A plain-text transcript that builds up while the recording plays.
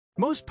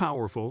most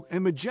powerful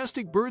and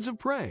majestic birds of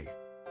prey.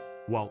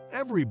 While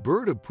every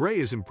bird of prey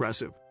is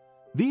impressive,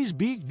 these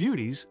beaked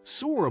beauties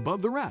soar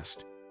above the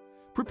rest.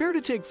 Prepare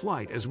to take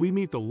flight as we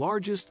meet the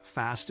largest,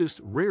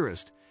 fastest,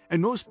 rarest,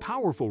 and most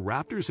powerful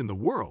raptors in the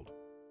world.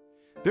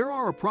 There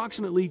are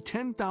approximately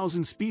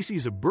 10,000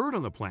 species of bird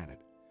on the planet,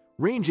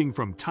 ranging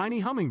from tiny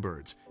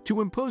hummingbirds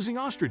to imposing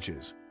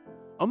ostriches.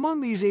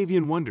 Among these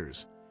avian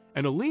wonders,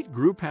 an elite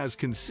group has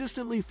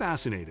consistently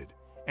fascinated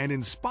and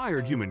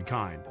inspired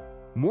humankind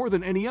more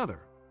than any other: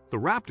 the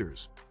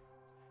raptors.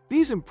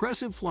 These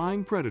impressive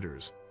flying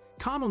predators,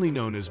 commonly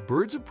known as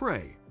birds of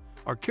prey,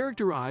 are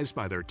characterized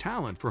by their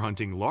talent for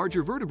hunting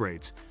larger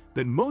vertebrates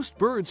than most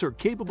birds are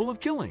capable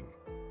of killing.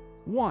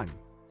 1.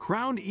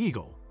 Crowned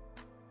eagle.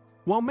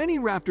 While many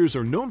raptors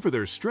are known for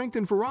their strength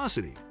and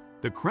ferocity,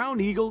 the crowned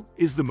eagle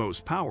is the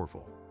most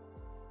powerful.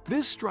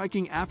 This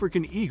striking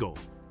African eagle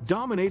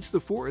dominates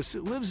the forests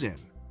it lives in,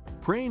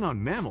 preying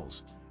on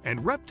mammals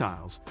and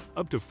reptiles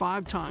up to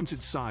 5 times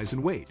its size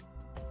and weight.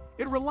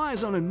 It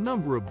relies on a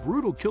number of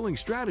brutal killing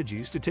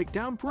strategies to take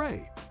down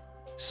prey.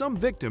 Some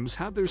victims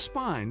have their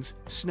spines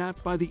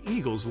snapped by the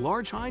eagle's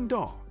large hind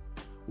jaw,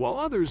 while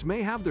others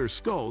may have their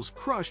skulls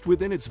crushed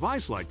within its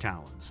vice-like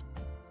talons.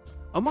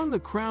 Among the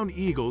crowned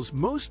eagle's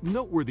most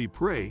noteworthy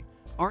prey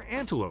are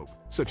antelope,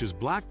 such as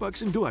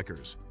blackbucks and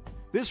duikers.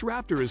 This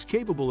raptor is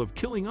capable of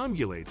killing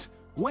ungulates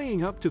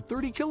weighing up to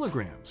 30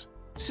 kilograms,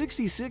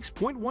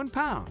 66.1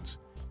 pounds,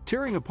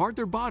 tearing apart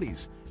their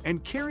bodies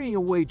and carrying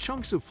away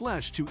chunks of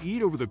flesh to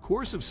eat over the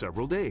course of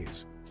several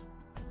days.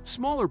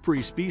 Smaller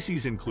prey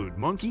species include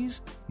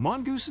monkeys,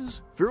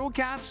 mongooses, feral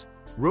cats,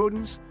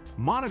 rodents,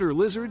 monitor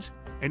lizards,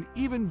 and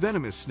even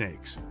venomous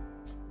snakes.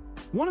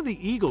 One of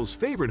the eagle's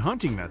favorite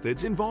hunting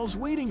methods involves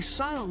waiting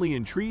silently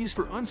in trees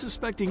for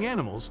unsuspecting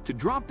animals to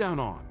drop down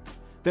on,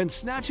 then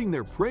snatching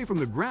their prey from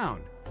the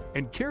ground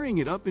and carrying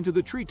it up into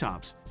the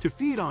treetops to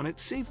feed on it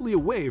safely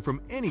away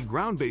from any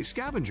ground-based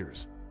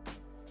scavengers.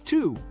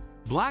 2.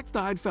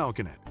 Black-thighed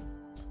falconet.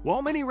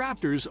 While many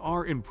raptors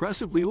are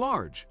impressively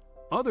large,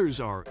 others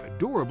are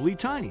adorably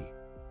tiny.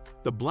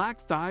 The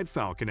black-thighed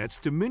falconet's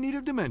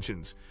diminutive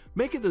dimensions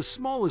make it the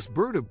smallest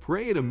bird of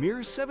prey at a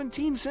mere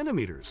 17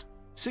 centimeters,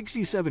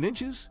 67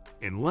 inches,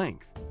 in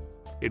length.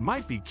 It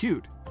might be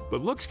cute,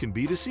 but looks can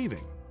be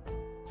deceiving.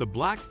 The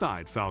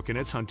black-thighed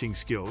falconet's hunting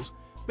skills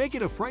make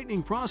it a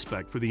frightening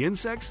prospect for the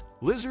insects,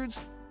 lizards,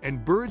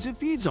 and birds it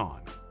feeds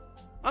on.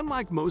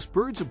 Unlike most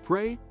birds of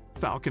prey,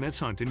 falconets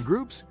hunt in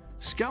groups,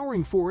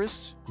 scouring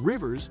forests,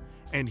 rivers,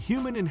 and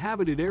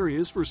human-inhabited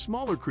areas for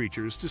smaller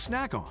creatures to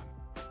snack on.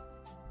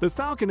 The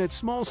falconet's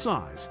small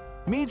size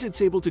means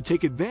it's able to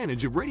take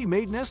advantage of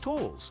ready-made nest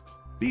holes.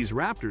 These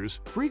raptors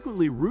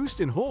frequently roost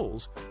in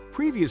holes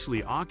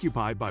previously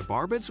occupied by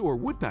barbets or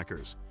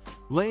woodpeckers,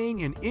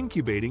 laying and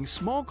incubating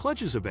small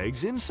clutches of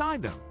eggs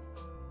inside them.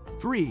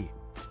 3.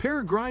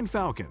 Peregrine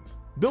falcon.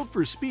 Built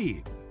for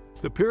speed,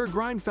 the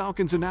peregrine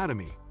falcon's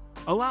anatomy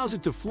allows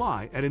it to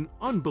fly at an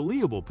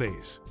unbelievable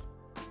pace.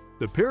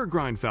 The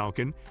peregrine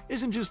falcon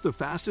isn't just the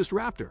fastest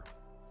raptor.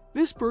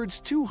 This bird's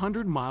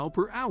 200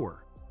 mph,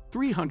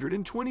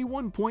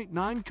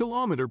 321.9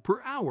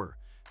 km/h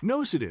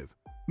nocitive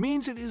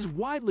means it is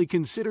widely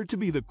considered to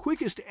be the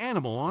quickest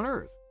animal on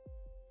Earth.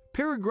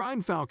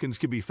 Peregrine falcons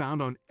can be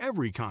found on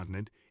every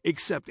continent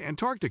except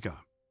Antarctica.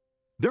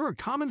 They're a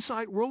common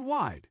sight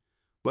worldwide,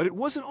 but it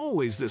wasn't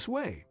always this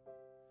way.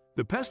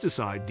 The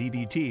pesticide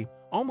DDT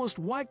almost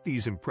wiped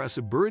these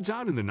impressive birds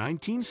out in the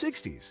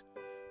 1960s,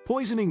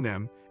 poisoning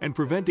them and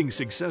preventing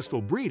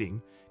successful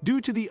breeding due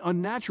to the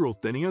unnatural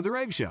thinning of their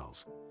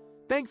eggshells.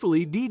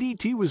 Thankfully,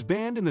 DDT was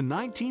banned in the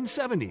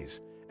 1970s,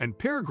 and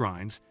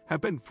peregrines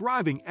have been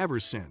thriving ever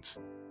since.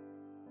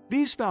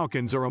 These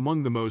falcons are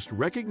among the most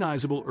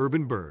recognizable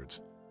urban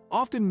birds,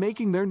 often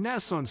making their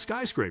nests on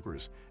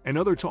skyscrapers and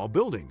other tall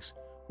buildings,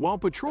 while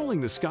patrolling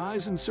the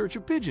skies in search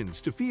of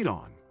pigeons to feed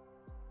on.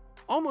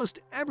 Almost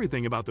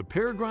everything about the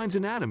peregrine's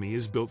anatomy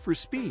is built for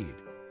speed.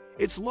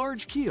 Its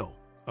large keel,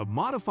 a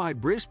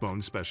modified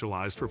breastbone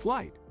specialized for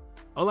flight,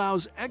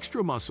 allows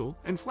extra muscle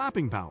and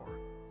flapping power,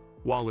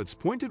 while its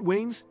pointed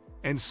wings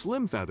and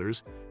slim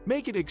feathers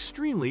make it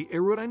extremely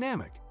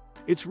aerodynamic.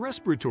 Its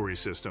respiratory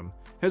system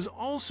has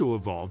also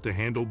evolved to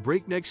handle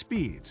breakneck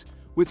speeds,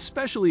 with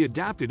specially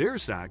adapted air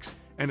sacs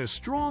and a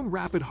strong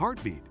rapid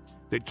heartbeat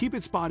that keep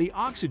its body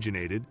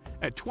oxygenated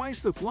at twice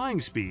the flying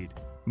speed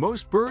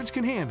most birds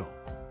can handle.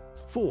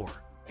 4.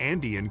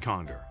 Andean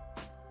condor.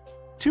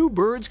 2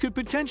 birds could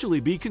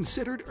potentially be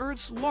considered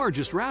Earth's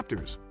largest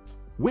raptors.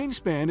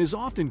 Wingspan is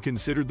often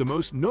considered the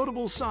most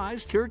notable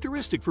size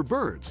characteristic for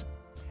birds,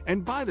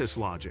 and by this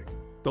logic,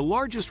 the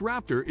largest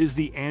raptor is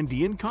the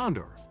Andean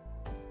condor.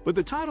 But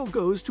the title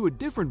goes to a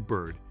different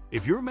bird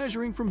if you're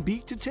measuring from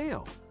beak to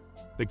tail.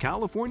 The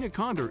California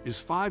condor is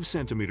 5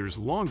 centimeters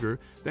longer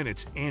than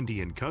its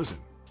Andean cousin.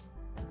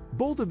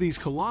 Both of these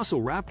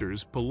colossal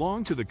raptors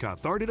belong to the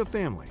Cathartidae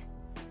family,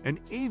 an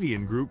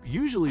avian group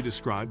usually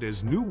described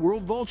as New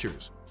World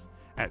vultures.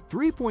 At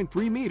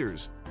 3.3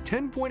 meters,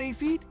 10.8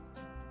 feet,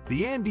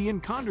 the Andean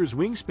condor's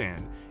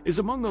wingspan is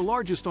among the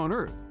largest on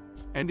Earth.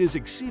 and is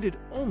exceeded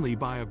only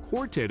by a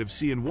quartet of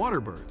sea and water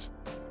birds: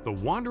 the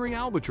wandering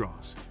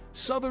albatross,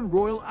 southern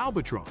royal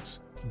albatross,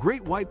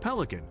 great white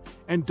pelican,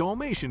 and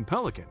Dalmatian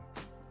pelican.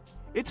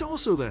 It's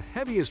also the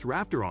heaviest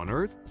raptor on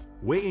Earth,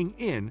 weighing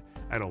in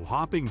at a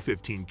whopping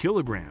 15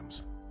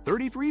 kilograms,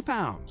 33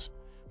 pounds.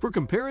 For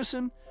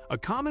comparison, a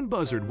common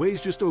buzzard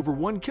weighs just over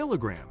 1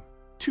 kilogram,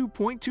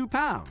 2.2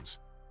 pounds.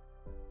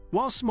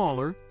 While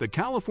smaller, the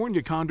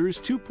California condor's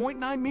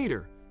 2.9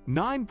 meter,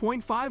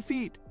 9.5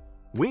 feet,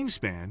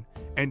 wingspan,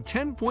 and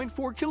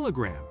 10.4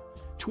 kilogram,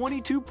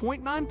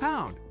 22.9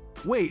 pound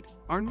weight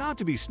are not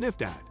to be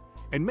sniffed at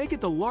and make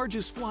it the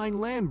largest flying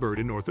land bird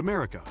in North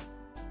America.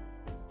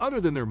 Other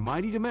than their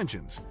mighty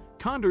dimensions,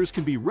 condors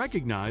can be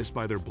recognized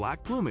by their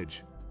black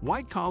plumage,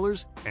 white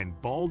collars, and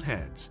bald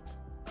heads.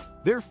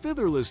 Their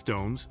featherless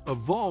domes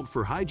evolved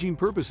for hygiene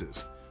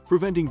purposes,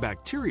 preventing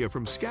bacteria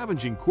from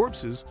scavenging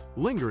corpses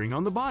lingering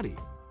on the body.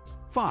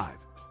 5.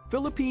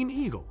 Philippine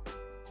eagle.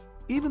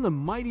 Even the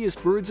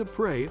mightiest birds of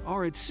prey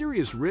are at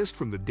serious risk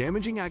from the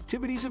damaging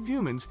activities of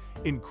humans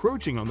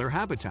encroaching on their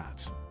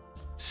habitats.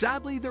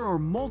 Sadly, there are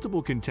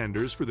multiple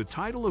contenders for the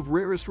title of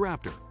rarest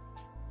raptor.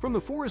 From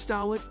the forest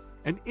owlet,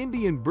 an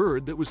Indian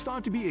bird that was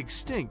thought to be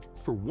extinct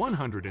for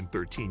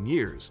 113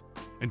 years,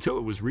 until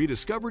it was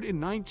rediscovered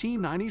in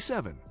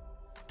 1997,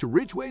 to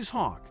Ridgway's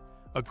hawk,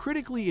 a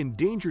critically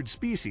endangered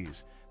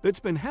species that's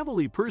been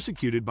heavily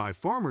persecuted by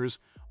farmers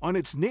on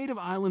its native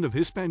island of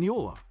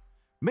Hispaniola.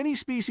 Many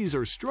species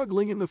are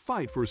struggling in the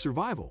fight for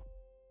survival.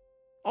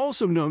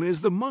 Also known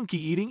as the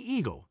monkey-eating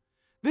eagle,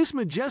 this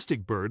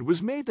majestic bird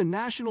was made the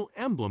national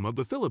emblem of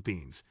the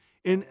Philippines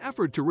in an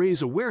effort to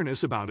raise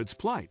awareness about its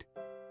plight.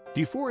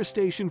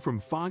 Deforestation from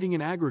fogging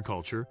and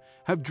agriculture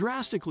have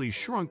drastically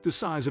shrunk the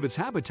size of its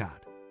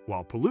habitat,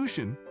 while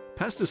pollution,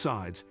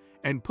 pesticides,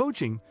 and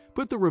poaching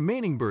put the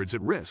remaining birds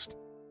at risk.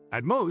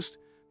 At most,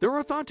 there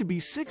are thought to be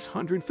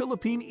 600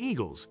 Philippine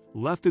eagles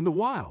left in the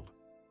wild.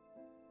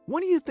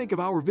 What do you think of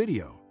our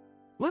video?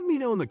 Let me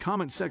know in the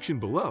comment section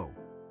below.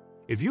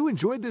 If you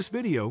enjoyed this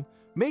video,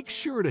 make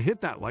sure to hit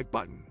that like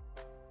button.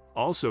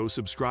 Also,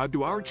 subscribe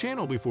to our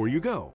channel before you go.